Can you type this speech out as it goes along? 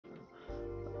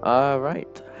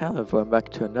Alright, hello everyone, back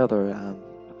to another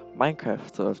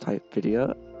Minecraft sort of type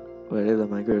video. Well, it is a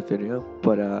Minecraft video,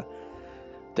 but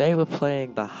today we're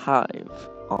playing the Hive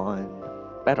on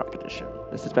Bedrock Edition.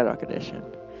 This is Bedrock Edition.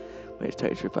 Wait, to tell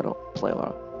you the truth, I don't play a lot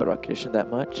of Bedrock Edition that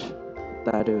much.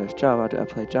 That I do is Java, I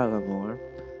play Java more.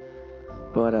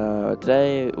 But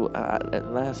today,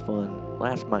 last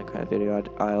Minecraft video,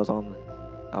 I was on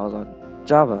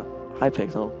Java,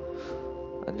 Hypixel,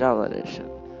 on Java Edition,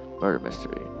 Murder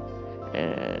Mystery.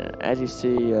 And as you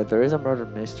see, there is a murder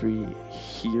mystery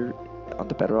here on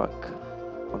the Bedrock,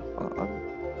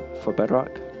 for Bedrock,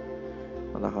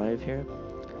 on the Hive here.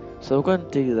 So we're going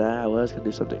to do that. I was going to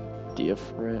do something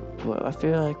different, but I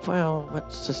feel like, well,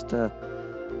 let's just, you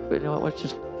know what, let's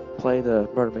just play the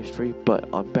murder mystery, but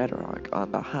on Bedrock,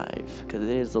 on the Hive, because it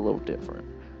is a little different.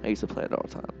 I used to play it all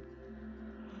the time.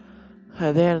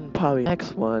 And then probably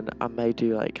next one, I may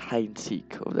do like hide and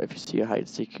seek over there. If you see a hide and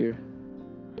seek here,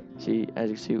 see, as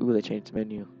you see, ooh, they changed the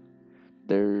menu.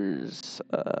 There's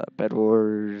Bed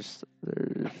Wars,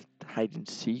 there's Hide and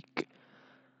Seek,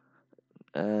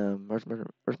 where's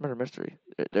Murder Mystery?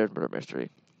 There's Murder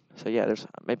Mystery. So yeah, there's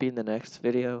maybe in the next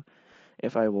video,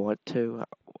 if I want to,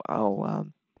 I'll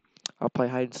play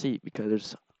Hide and Seek because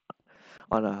there's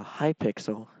on a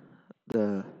Hypixel,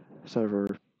 the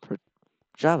server for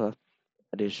Java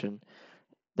edition,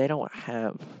 they don't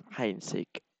have Hide and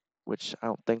Seek, which I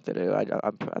don't think they do.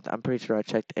 I'm pretty sure I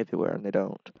checked everywhere and they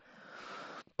don't.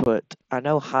 But I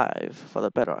know Hive for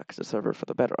the Bedrock is the server for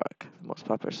the Bedrock, the most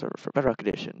popular server for Bedrock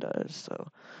Edition does,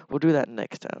 so we'll do that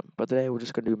next time. But today we're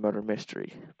just going to do Murder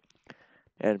Mystery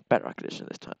and Bedrock Edition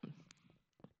this time.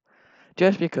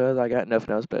 Just because I got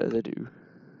nothing else better to do.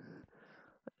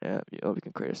 Yeah, you know, we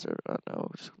can create a server, I don't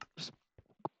know, just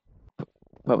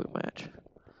public match.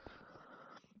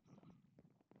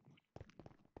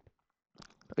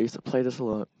 I used to play this a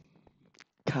lot.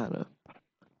 Kinda.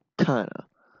 Am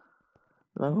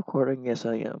I recording? Yes,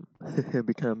 I am. It'd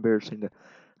be kind of embarrassing that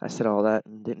I said all that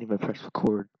and didn't even press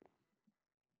record.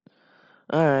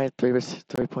 Alright, 3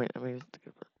 point, I kind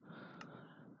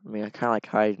of like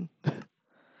hiding. I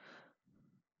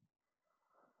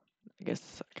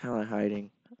guess I kind of like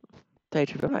hiding. Tell you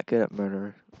the truth, I'm not good at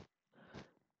murder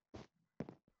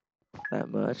that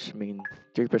much. I mean,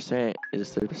 3%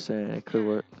 is 3%. It could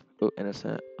work. Oh,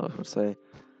 innocent. I was gonna say.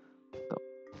 Oh.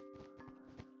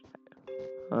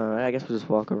 Alright, I guess we'll just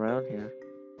walk around here.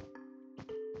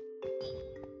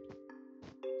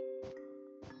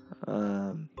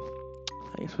 I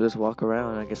guess we'll just walk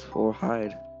around. I guess we'll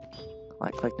hide. I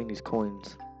like collecting these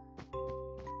coins.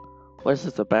 What is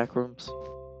this? The back rooms?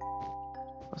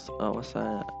 What's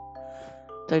that?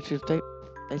 Tell you the truth,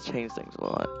 they changed things a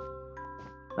lot.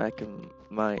 Back in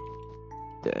my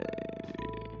day.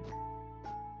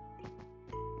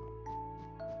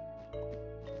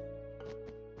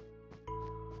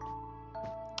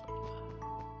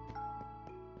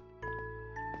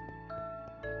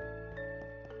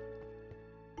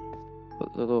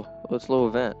 It's a little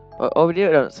event. Oh, we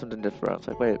did something different. I was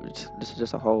like, wait, this is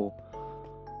just a hole.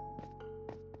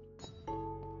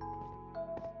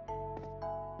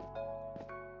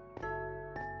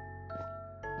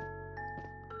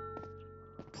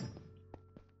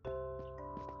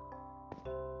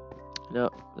 No,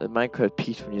 the Minecraft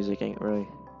peach music ain't really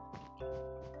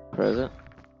present.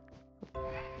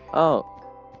 Oh,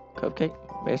 cupcake?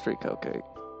 Mystery cupcake.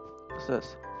 What's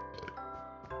this?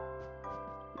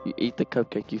 You eat the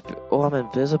cupcake, you feel. Oh, I'm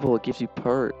invisible. It gives you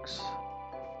perks.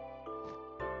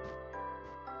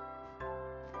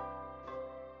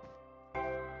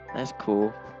 That's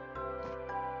cool.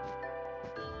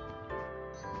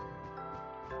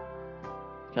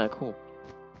 Kinda cool.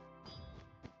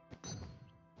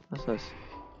 What's this?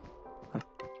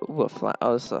 Ooh,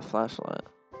 oh, this is a flashlight.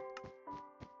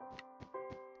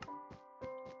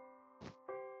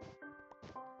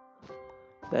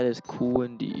 That is cool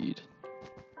indeed.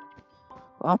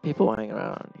 A lot of people hanging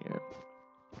around here.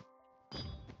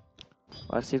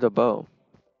 Oh, I see the bow.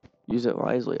 Use it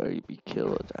wisely or you'd be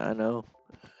killed. I know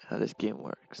how this game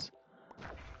works.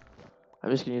 I'm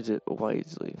just gonna use it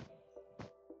wisely.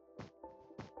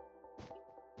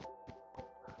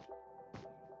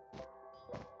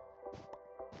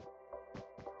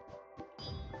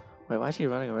 Wait, why is he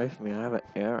running away from me? I have an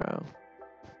arrow.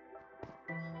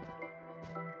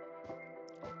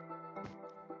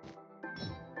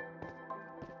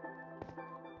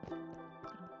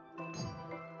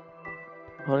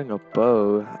 Holding a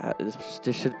bow.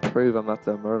 This should prove I'm not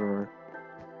the murderer.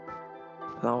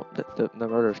 The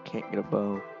murderers can't get a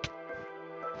bow.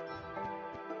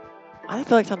 I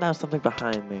feel like sometimes something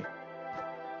behind me.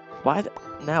 Why?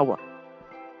 Now what?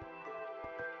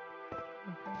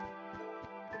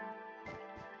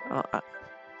 Oh,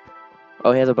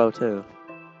 oh, he has a bow too.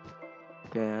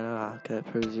 Okay, I know. Okay, that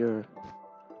proves your.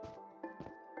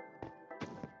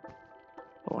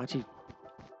 Oh, why'd you?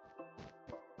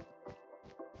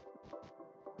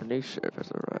 A new sheriff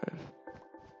has arrived.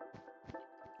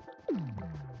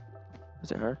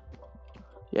 Is it her?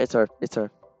 Yeah, it's her. It's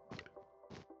her.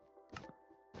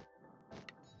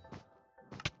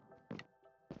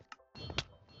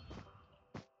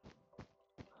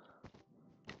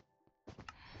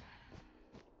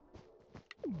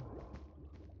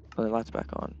 Oh, the light's back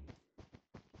on.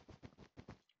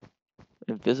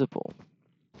 Invisible.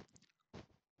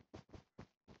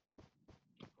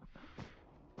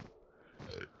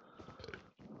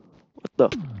 What the?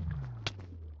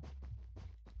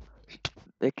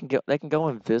 They can go. They can go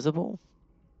invisible.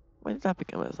 When did that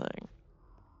become a thing?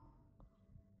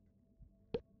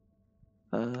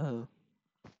 Uh,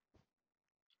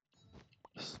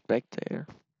 spectator.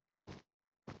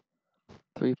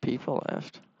 3 people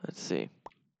left. Let's see.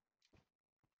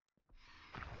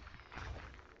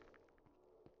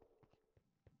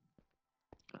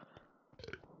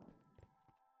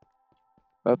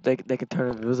 Oh, they can turn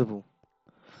invisible.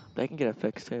 They can get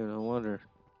effects too. No wonder.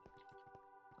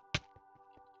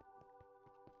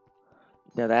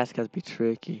 Yeah, that's gotta be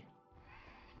tricky.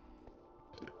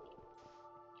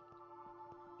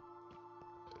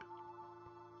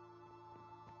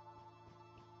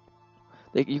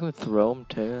 You can throw them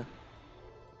too.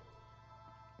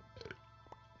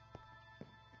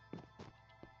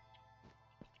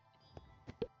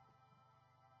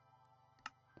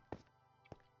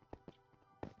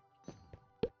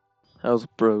 How's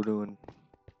bro doing?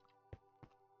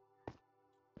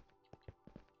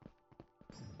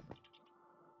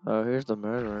 Oh, here's the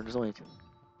murderer. There's only,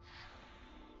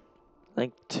 I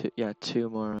think two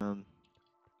more.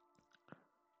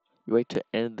 You wait to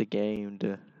end the game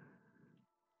to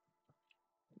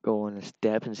go on a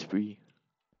stabbing spree.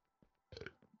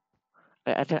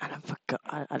 I forgot.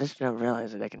 I just didn't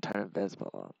realize that they can turn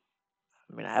invisible.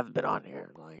 I mean, I haven't been on here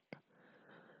in like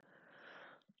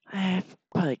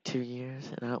probably like 2 years,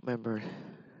 and I don't remember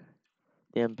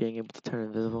them being able to turn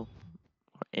invisible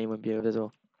or anyone being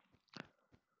invisible.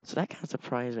 So that kind of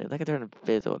surprised me. If they can turn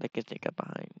invisible, they can sneak up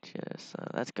behind you. So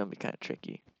that's gonna be kind of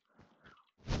tricky.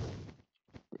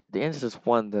 The answer is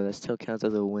one though. That still counts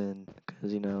as a win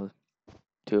because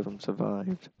 2 of them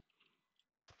survived.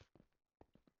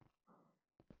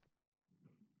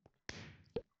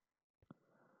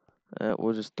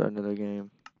 We'll just start another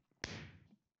game.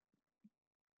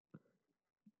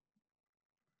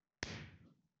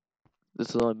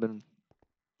 This has only been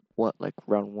what, like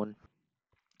round 1.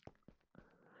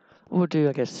 We'll do,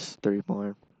 I guess, 3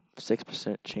 more.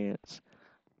 6% chance.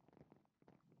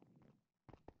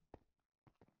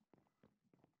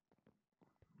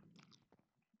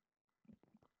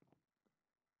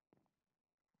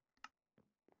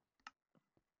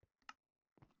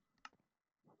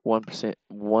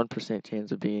 1%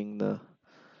 chance of being the.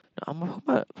 I'm gonna put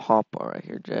my hotbar right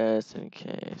here just in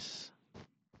case.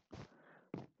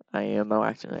 I am now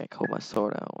actually like hold my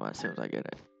sword out as soon as I get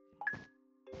it.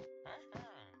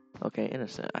 Okay,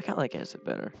 innocent. I kinda like innocent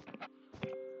better. I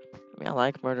mean, I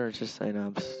like murder. It's just saying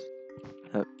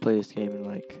I play this game and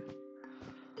like.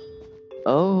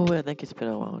 Oh, I think it's been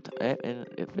a long time. And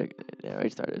it already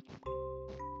started.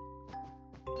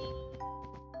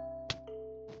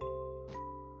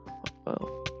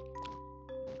 Oh,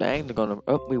 bang! They're gonna.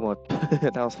 Oh, we won.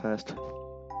 That was fast.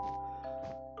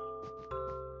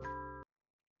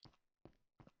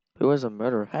 Who is a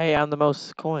murderer? Hey, I'm the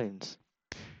most coins.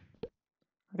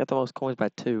 I got the most coins by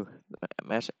 2. The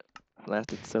match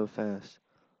lasted so fast.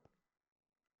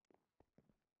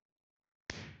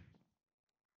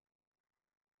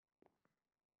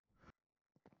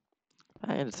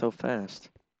 I ended so fast.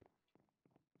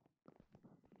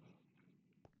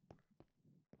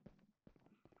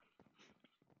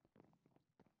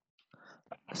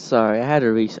 Sorry, I had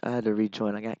to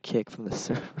rejoin. I got kicked from the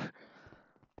server.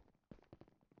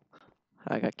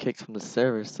 I got kicked from the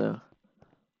server, so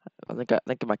I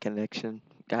think my connection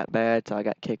got bad, so I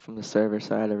got kicked from the server,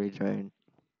 so I had to rejoin.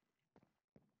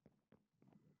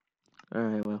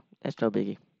 Alright, well, that's no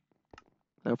biggie.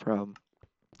 No problem.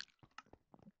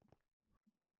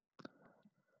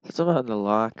 What's about in the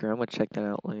locker? I'm gonna check that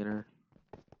out later.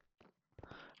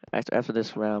 After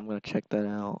this round, I'm gonna check that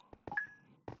out.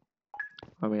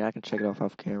 I mean, I can check it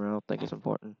off camera. I don't think it's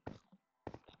important.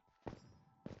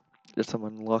 There's some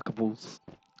unlockables.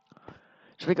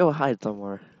 Should we go hide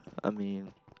somewhere? I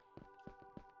mean,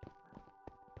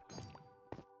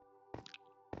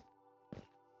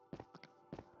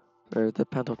 for the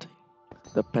penalty.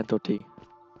 The penalty.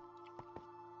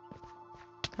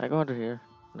 Can I go under here?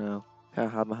 No. Gotta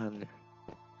hide behind there.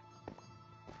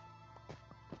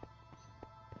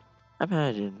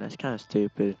 Imagine, that's kind of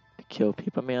stupid to kill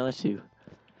people. I mean, unless you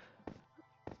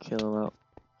kill them out.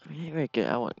 I mean,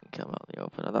 I wouldn't kill them out in the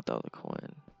open. I thought that was a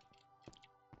coin.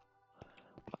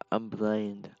 I'm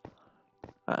blind.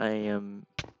 I am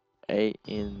a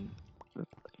in.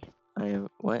 I am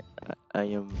what? I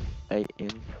am a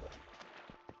in.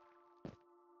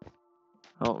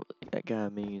 Oh, that guy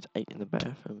means ate in the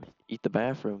bathroom. Eat the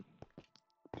bathroom.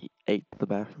 Ate the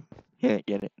bathroom. Yeah,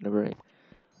 get it. Number 8.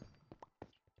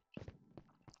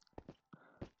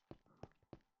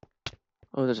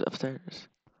 Oh, there's upstairs.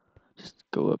 Just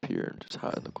go up here and just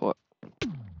hide in the corner.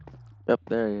 Yep,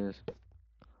 there he is.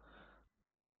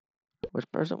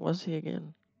 Which person was he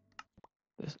again?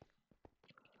 This.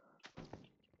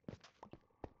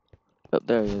 Up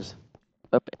there he is.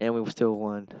 Up, and we still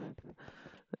won.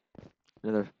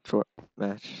 Another short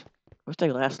match. Wish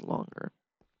they last longer.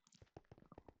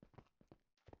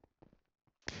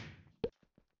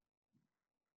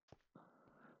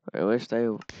 I wish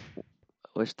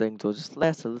things will just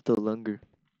last a little longer.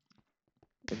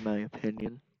 In my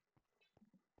opinion.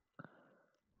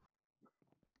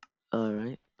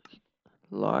 Alright.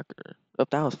 Locker. Oh,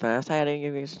 that was fast. I didn't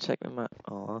even get to check my.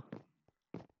 Aw.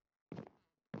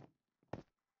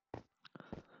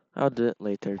 I'll do it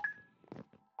later.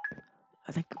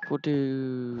 I think we'll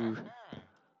do.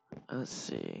 Let's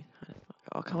see.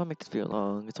 I'll come and make this video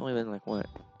long. It's only been like what?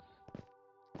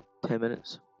 10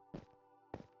 minutes?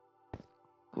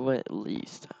 Well, at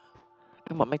least.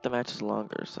 Come on, make the matches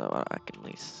longer so I can at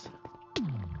least.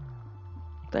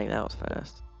 Dang, that was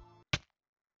fast.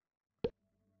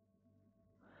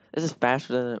 This is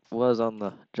faster than it was on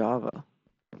the Java.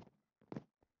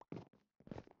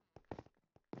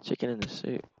 Chicken in the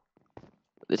soup.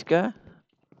 This guy?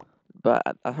 But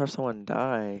I heard someone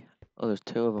die. Oh, there's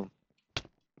 2 of them.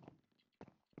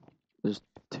 There's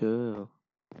 2.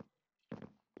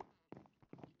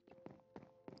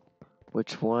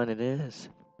 Which one it is?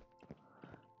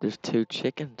 There's 2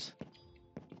 chickens.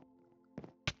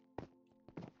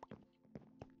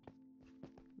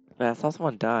 Man, I saw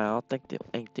someone die. I don't think they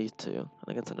ain't these 2. I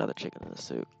think it's another chicken in the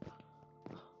soup.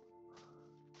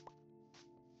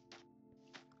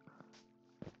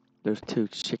 There's 2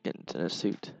 chickens in a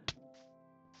suit.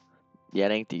 Yeah,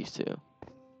 it ain't these 2.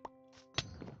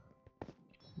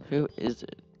 Who is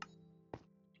it?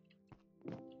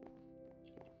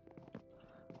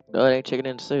 No, it ain't chicken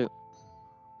in the soup.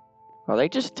 Are they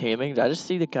just teaming? Did I just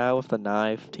see the guy with the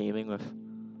knife teaming with...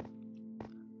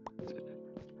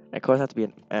 Of course, I have to be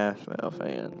an FML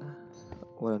fan.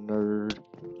 What a nerd.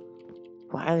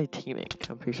 Why are they teaming?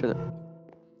 I'm pretty sure that...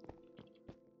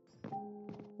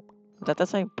 Is that the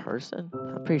same person?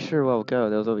 I'm pretty sure we'll go.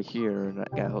 That was over here and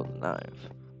that guy holding the knife.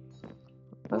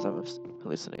 Unless I'm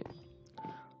hallucinating.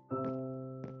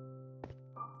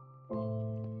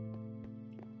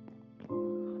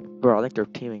 Bro, I think they're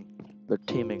teaming. They're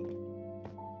teaming.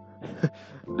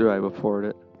 Do I report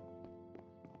it?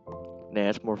 Nah,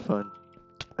 it's more fun,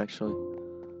 actually.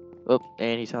 Oh,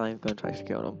 and he's telling him gonna try to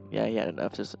kill him. Yeah, he had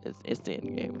enough. It's the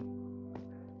end game.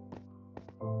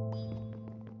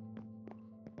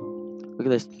 Look at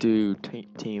this dude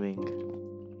teaming.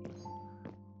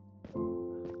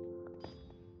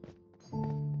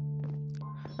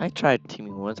 I tried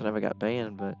teaming once, I never got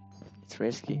banned, but it's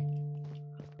risky.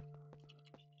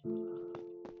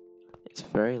 It's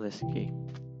very risky.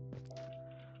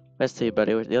 Let's see,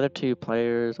 buddy. The other 2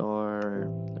 players are...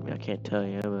 I mean, I can't tell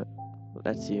you, but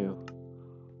that's you.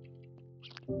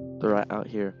 They're right out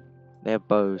here. They have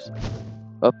bows.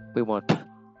 Oh, we won.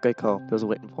 Great call. I was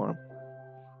waiting for him.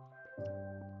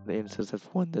 The Instants have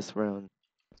won this round.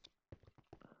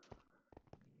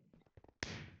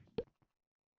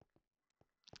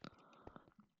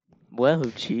 Well,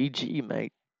 GG,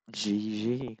 mate.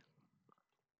 GG.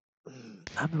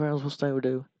 How many rounds will we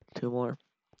do? 2 more.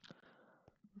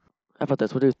 How about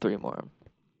this? We'll do 3 more.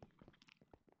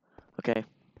 Okay.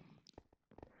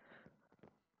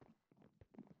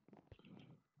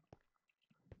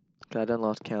 I done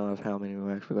lost count of how many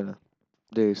we're actually gonna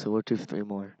do, so we'll do 3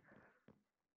 more.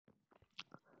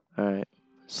 Alright.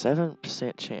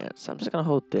 7% chance. I'm just gonna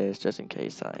hold this just in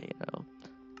case I,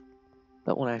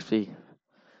 that won't actually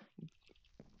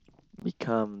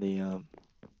become the,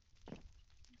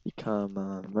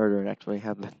 murder and actually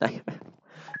have the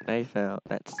knife out.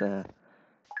 That's,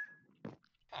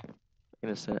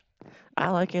 innocent. I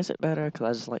like innocent better because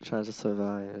I just like trying to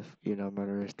survive.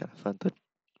 Murder is kind of fun. But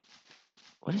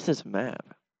what is this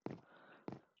map?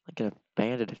 Like an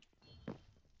abandoned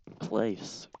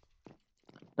place.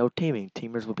 No teaming.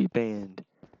 Teamers will be banned.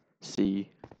 See.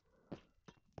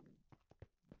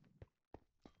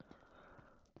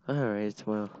 Alright,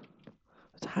 well,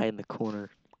 let's hide in the corner.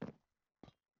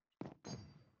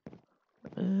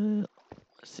 Let's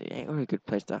see, ain't really a good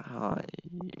place to hide.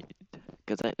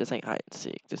 Because this ain't hide and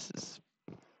seek. This is...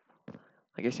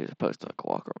 I guess you're supposed to like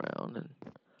walk around, and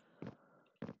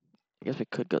I guess we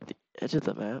could go to the edge of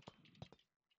the map.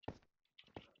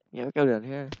 Yeah, we go down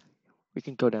here. We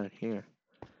can go down here.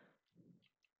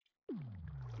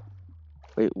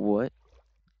 Wait, what?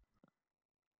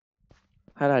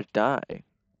 How'd I die?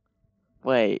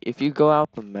 Wait, if you go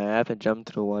out the map and jump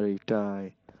into the water, you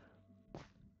die.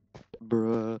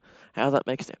 Bruh. How does that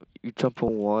make sense? You jump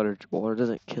in water, water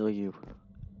doesn't kill you.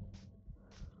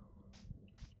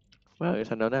 Well, I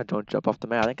guess I know now, don't jump off the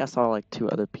map. I think I saw like 2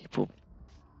 other people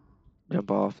jump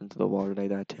off into the water and they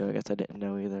died too. I guess I didn't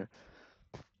know either.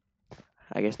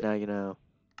 I guess now you know.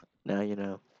 Now you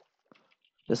know.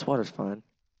 This water's fine.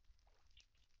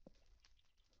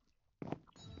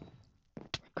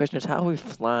 Question is, how are we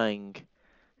flying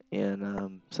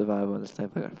in survival this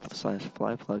time? Slash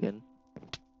fly plugin.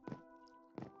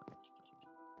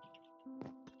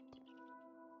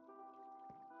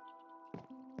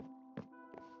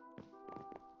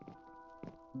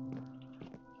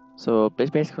 So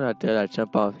basically what I did, I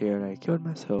jump off here and I killed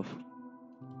myself.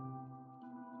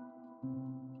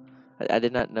 I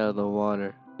did not know the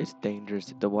water is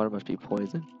dangerous. The water must be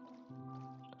poison.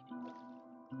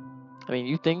 I mean,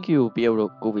 you think you'll be able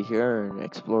to go over here and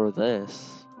explore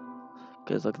this.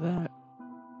 Because look at that.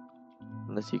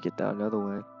 Unless you get down another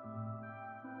way.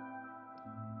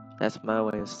 That's my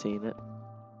way of seeing it.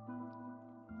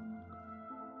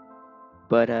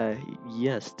 But,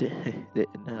 yes,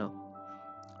 didn't know.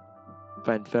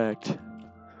 Fun fact.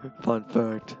 Fun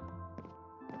fact.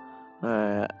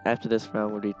 After this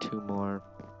round, we'll do 2 more.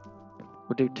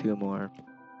 We'll do 2 more.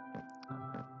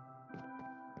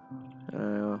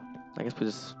 I guess we'll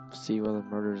just see where the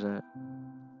murder's at.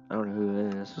 I don't know who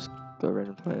it is. Just go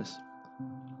random place.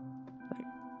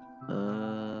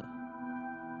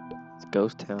 It's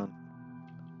Ghost Town.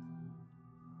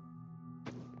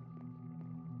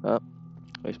 Oh,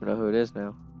 at least we know who it is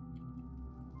now.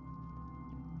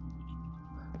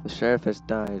 The sheriff has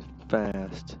died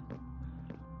fast.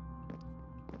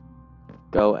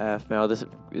 Go F Mel. This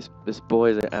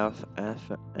boy is an F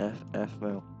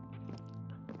Mel.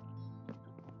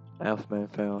 Alpha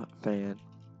fan.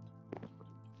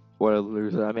 What a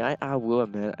loser. I mean, I will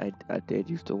admit, I did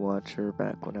used to watch her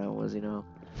back when I was, you know,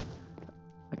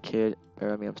 a kid.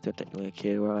 Or, I mean, I'm still technically a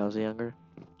kid when I was younger.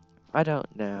 I don't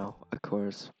now, of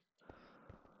course.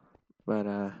 But,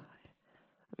 I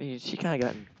mean, she kind of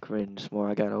gotten cringe more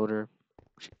I got older.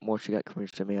 She got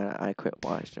cringe to me. I quit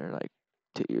watching her, like,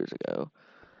 2 years ago.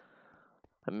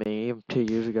 I mean, even 2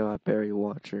 years ago, I barely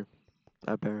watched her.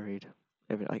 I buried.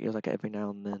 It was like every now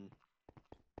and then.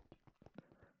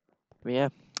 I mean, yeah.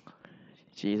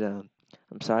 She's, I'm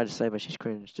sorry to say, but she's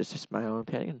cringe. Just my own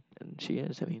opinion. And she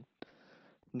is. I mean,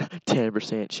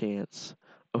 10% chance.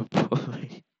 Oh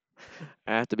boy.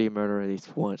 I have to be murdered at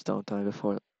least once, don't I,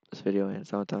 before this video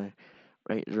ends, don't I?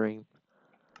 Right, dream.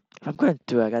 If I'm going to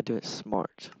do it, I gotta do it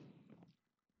smart.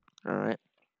 Alright?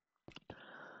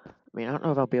 I mean, I don't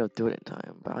know if I'll be able to do it in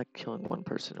time, but I like killing 1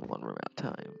 person in 1 room at a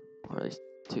time. Or at least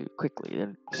 2 quickly,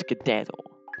 then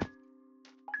skedaddle.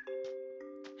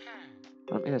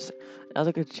 I'm innocent. That was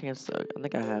a good chance, though. I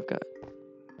think I have got.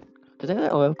 Cause I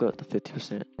think I'll go up to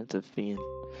 50% into being.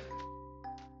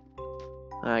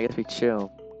 I guess we chill.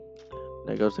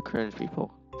 There goes the cringe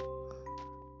people.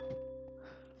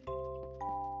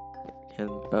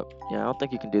 But yeah, I don't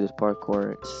think you can do this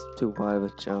parkour. It's too wide of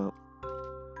a jump.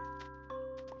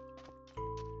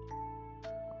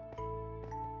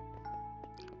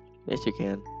 Yes, you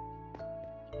can.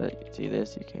 But you see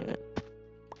this, you can't.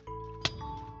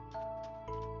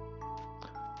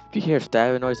 If you hear a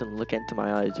stabbing noise and look into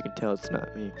my eyes, you can tell it's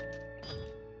not me.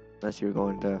 Unless you're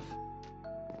going deaf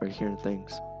or hearing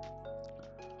things.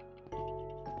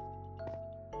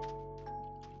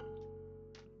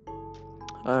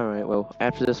 Alright, well,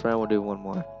 after this round, we'll do 1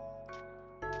 more.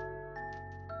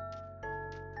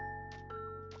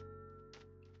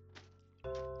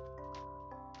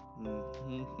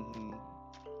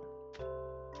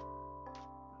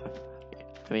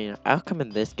 I mean, how come in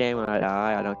this game when I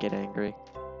die, I don't get angry?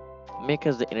 Maybe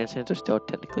because the innocents are still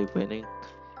technically winning.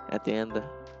 At the end of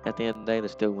the day, they're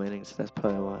still winning, so that's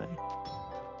probably why.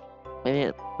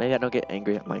 Maybe I don't get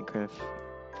angry at Minecraft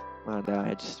when I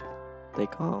die. I just stay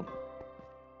calm.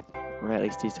 Or at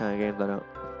least these kind of games, I don't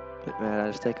get mad. I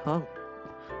just stay calm.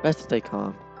 Best to stay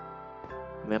calm.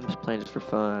 I mean, I'm just playing just for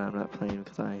fun. I'm not playing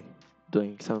because I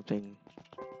doing something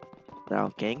that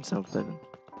I'll gain something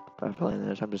by playing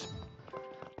this.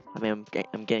 I'm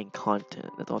getting content.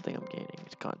 That's the only thing I'm gaining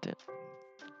is content.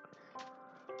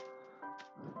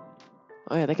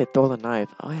 Oh yeah, they could throw the knife.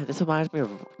 Oh yeah, this reminds me of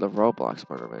the Roblox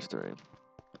murder mystery.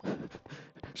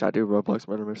 Should I do Roblox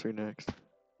murder mystery next?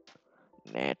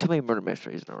 Nah, too many murder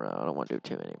mysteries in a row. I don't want to do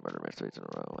too many murder mysteries in a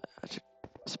row. I should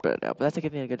spread it out. But that's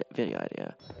give me a good video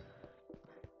idea.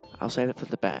 I'll save it for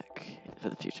the back for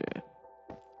the future.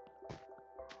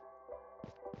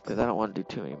 Because I don't want to do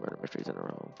too many murder mysteries in a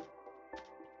row.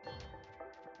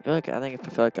 I think if I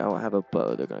feel like I won't have a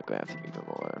bow, they're gonna go after me even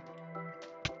more.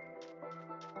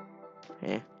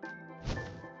 Eh.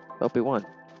 Hope we won.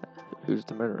 Who's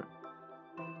the murderer?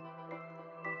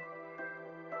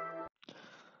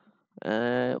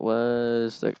 It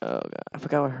was like, oh god, I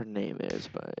forgot what her name is,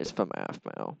 but it's from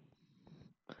Aphmau.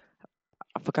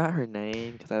 I forgot her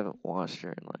name because I haven't watched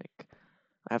her in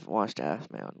I haven't watched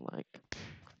Aphmau in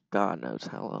God knows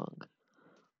how long.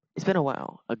 It's been a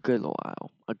while, a good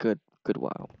while, a good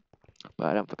while. But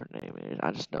I don't know what her name is.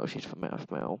 I just know she's from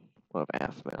Aphmau, one of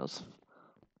Aphmau's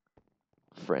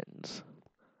friends,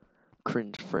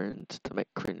 cringe friends to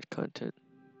make cringe content.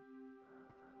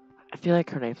 I feel like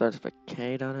her name starts with a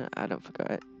K, don't it? I don't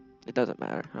forget. It doesn't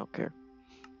matter. I don't care.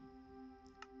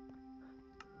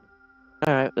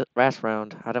 Alright, last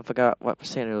round. I don't forgot what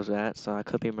percentage it was at, so I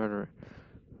could be a murderer.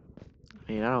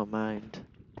 I mean, I don't mind.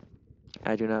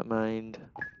 I do not mind.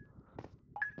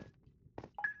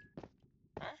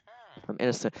 I'm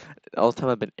innocent. All the time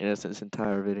I've been innocent this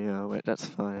entire video, but that's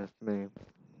fine with me.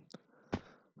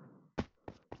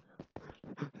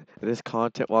 This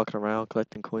content walking around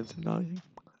collecting coins and dying,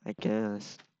 I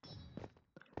guess.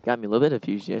 Got me a little bit of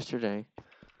views yesterday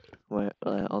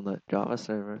on the Java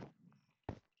server.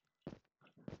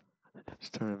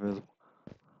 Just turn invisible.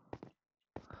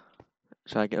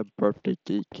 Should I get a birthday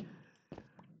cake?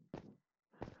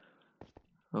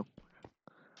 Oh.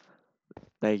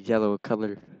 That yellow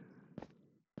color.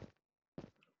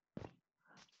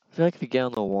 I feel like if we get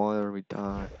on the water, we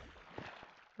die.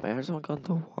 Wait, how's someone go in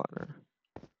the water?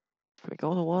 Can we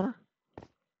go in the water?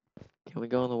 Can we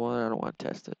go in the water? I don't want to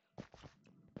test it.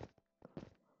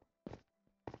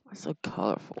 It's so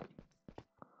colorful.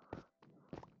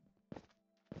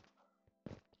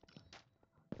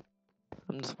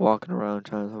 I'm just walking around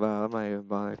trying to survive. I might even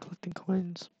buy collecting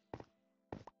coins.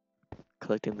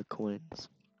 Collecting the coins.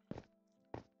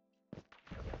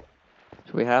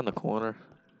 Should we hide in the corner?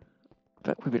 I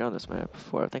feel like we've been on this map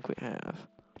before. I think we have.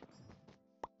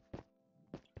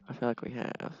 I feel like we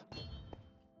have.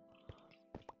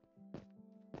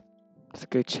 It's a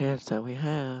good chance that we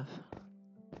have.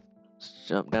 Let's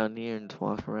jump down here and just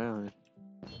walk around.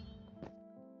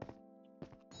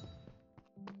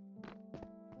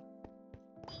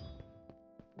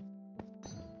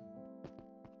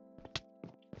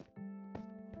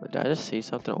 But did I just see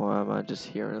something, or am I just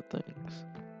hearing things?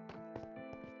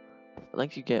 I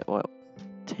think you get, what,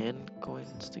 10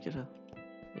 coins to get a...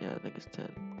 Yeah, I think it's 10.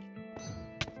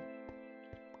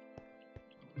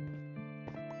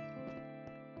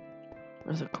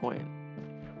 Where's a coin?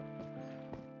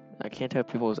 I can't tell if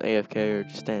people was AFK or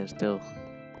just standing still.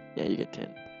 Yeah, you get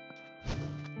 10.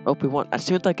 Oh, we won. As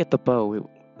soon as I get the bow,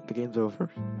 the game's over.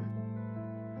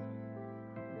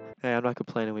 Hey, I'm not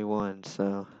complaining, we won,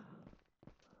 so...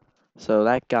 So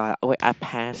that guy... Oh, wait, I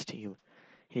passed him.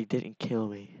 He didn't kill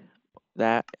me.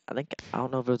 I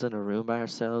don't know if it was in a room by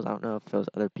ourselves. I don't know if there was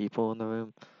other people in the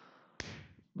room.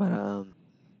 But,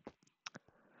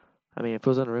 I mean, if it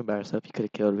was in a room by ourselves, he could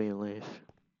have killed me and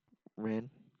ran.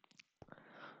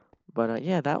 But,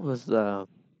 yeah, that was the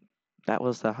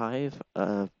Hive,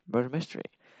 murder mystery.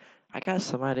 I got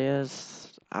some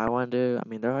ideas I want to do. I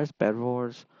mean, there is Bed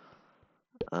Wars.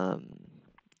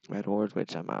 Bed Wars,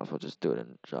 which I might as well just do it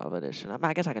in Java Edition.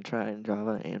 I guess I can try it in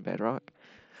Java and Bedrock.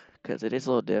 Because it is a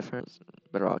little different.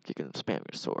 Bedrock, you can spam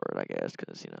your sword, I guess.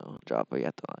 Because, Java, you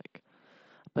have to,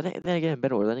 But then again,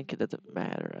 Bed Wars, I think it doesn't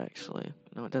matter, actually.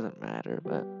 No, it doesn't matter,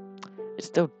 but it's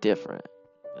still different,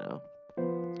 you know.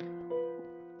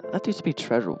 That used to be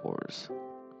Treasure Wars.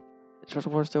 Is Treasure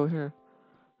Wars still here?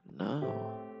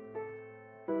 No.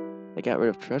 They got rid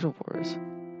of Treasure Wars.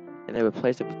 And they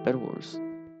replaced it with Bed Wars.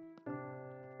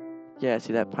 Yeah,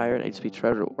 see that pirate? It used to be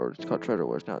Treasure Wars. It's called Treasure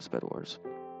Wars, now it's Bed Wars.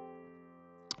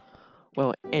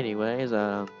 Well, anyways,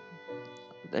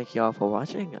 thank y'all for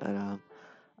watching. And,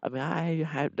 I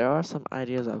mean, there are some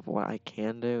ideas of what I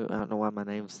can do. I don't know why my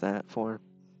name's that for.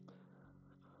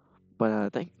 But,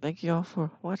 thank y'all for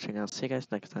watching. I'll see you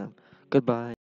guys next time. Goodbye.